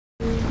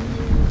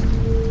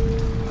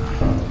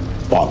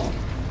What?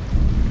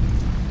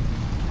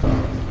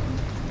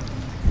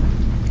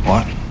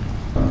 What?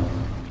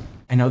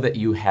 I know that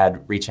you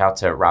had reached out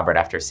to Robert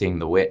after seeing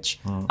The Witch,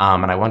 and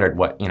I wondered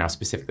what,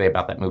 specifically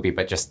about that movie,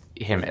 but just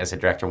him as a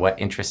director, what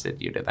interested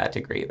you to that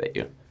degree that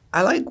you...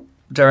 I like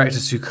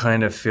directors who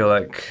kind of feel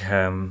like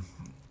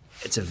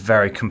it's a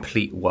very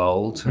complete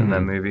world in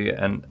their movie,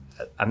 and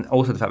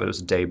also the fact that it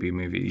was a debut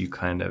movie,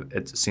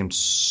 it seemed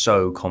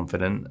so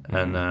confident,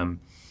 and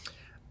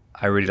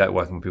I really like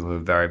working with people who are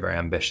very, very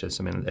ambitious.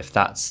 I mean, if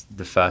that's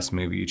the first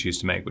movie you choose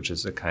to make, which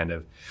is a kind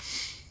of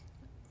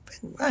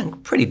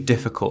pretty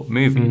difficult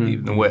movie,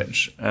 The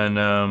Witch, and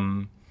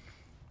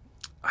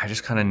I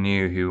just kind of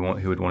knew who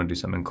would want to do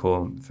something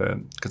cool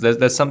because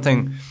there's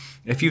something.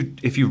 If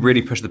you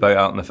really push the boat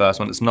out in the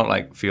first one, it's not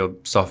like for your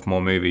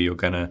sophomore movie you're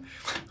gonna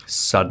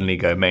suddenly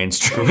go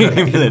mainstream.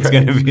 It's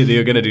gonna be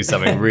you're gonna do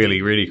something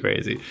really, really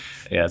crazy.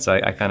 Yeah, so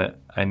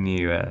I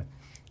knew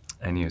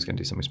he was gonna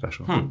do something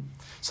special.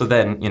 So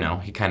then,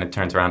 he kind of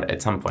turns around at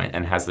some point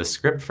and has this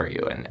script for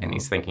you, and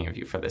he's thinking of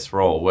you for this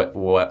role.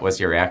 What was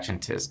your reaction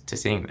to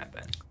seeing that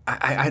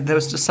then? There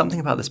was just something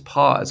about this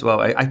part as well.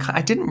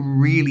 I didn't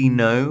really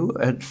know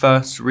at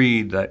first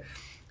read that.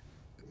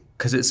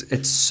 Because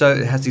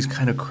it has these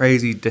kind of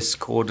crazy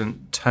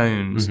discordant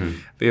tones,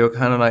 but you're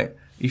kind of like,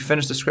 you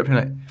finish the script and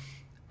you're like,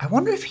 I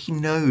wonder if he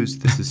knows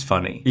this is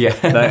funny. Yeah.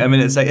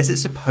 It's like, is it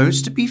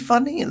supposed to be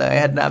funny? I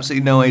had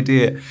absolutely no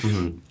idea.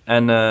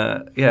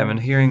 And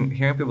hearing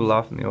people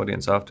laugh in the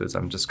audience afterwards,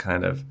 I'm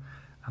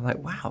like,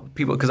 wow,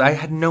 people, because I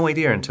had no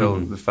idea until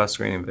the first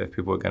screening if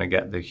people were going to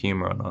get the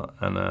humor or not.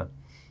 And I'm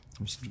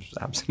just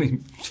absolutely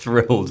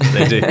thrilled that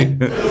they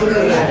do.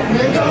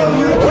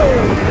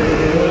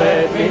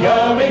 Let me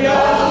go, me go.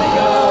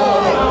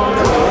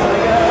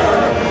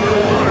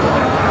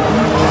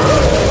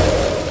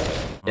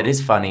 It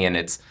is funny and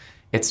it's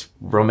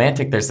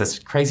romantic. There's this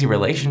crazy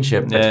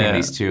relationship between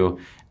these two.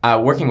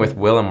 Working with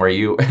Willem,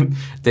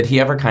 did he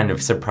ever kind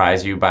of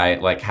surprise you by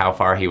like how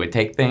far he would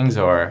take things,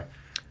 or?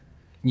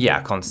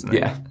 Yeah, constantly.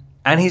 Yeah.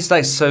 And he's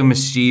like so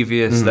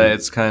mischievous that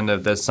it's kind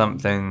of, there's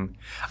something,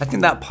 I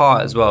think that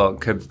part as well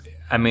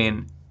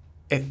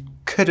it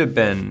could have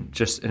been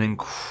just an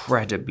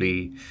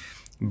incredibly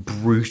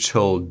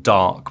brutal,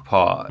 dark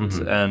part.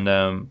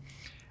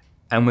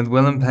 And with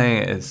Willem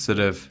playing it, it's sort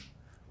of,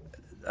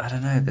 I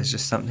don't know, there's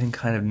just something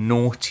kind of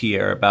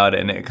naughtier about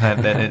it, and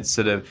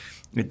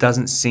it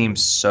doesn't seem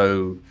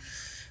so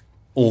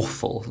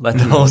awful, like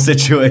the whole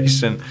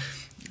situation.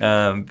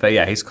 But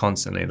yeah, he's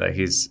constantly like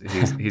he's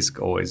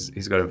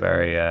got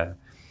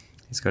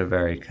a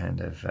very kind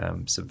of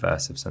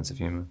subversive sense of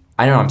humor.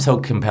 I know, I'm so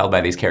compelled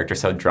by these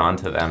characters, so drawn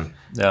to them.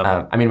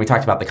 Yeah. We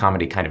talked about the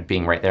comedy kind of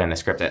being right there in the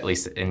script, at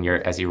least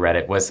as you read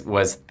it.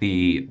 Was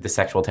the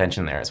sexual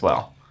tension there as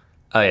well?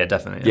 Oh yeah,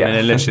 definitely. Yeah.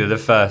 Literally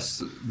there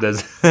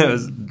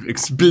was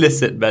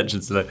explicit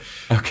mentions of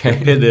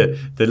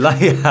the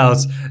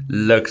lighthouse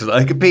looks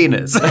like a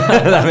penis.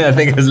 I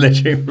think it was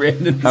literally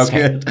written in the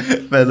script.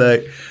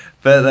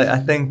 But I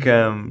think,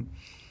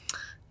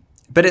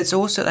 but it's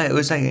also like, it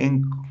was like,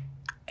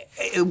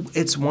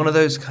 it's one of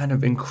those kind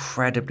of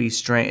incredibly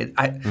strange,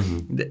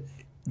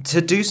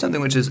 to do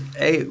something which is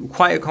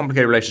quite a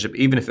complicated relationship,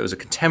 even if it was a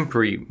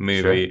contemporary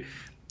movie.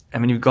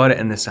 Sure. You've got it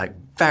in this like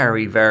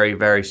very, very,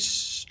 very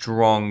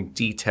strong,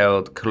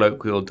 detailed,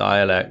 colloquial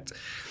dialect,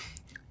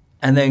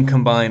 and then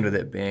combined with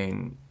it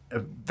being a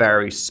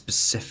very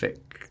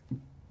specific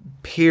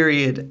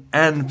period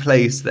and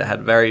place that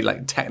had very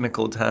like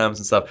technical terms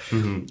and stuff.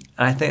 And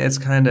I think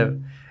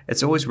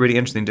it's always really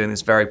interesting doing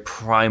this very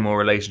primal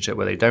relationship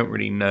where they don't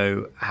really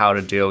know how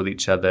to deal with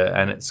each other,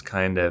 and it's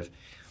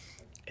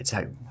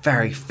like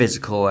very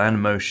physical and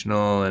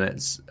emotional,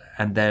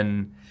 and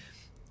then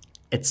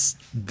it's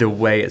the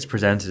way it's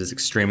presented is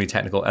extremely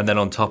technical, and then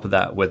on top of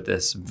that with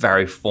this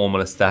very formal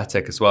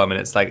aesthetic as well.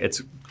 It's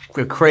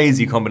a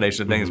crazy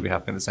combination of things we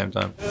happen at the same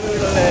time.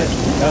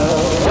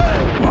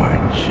 Or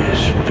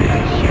just be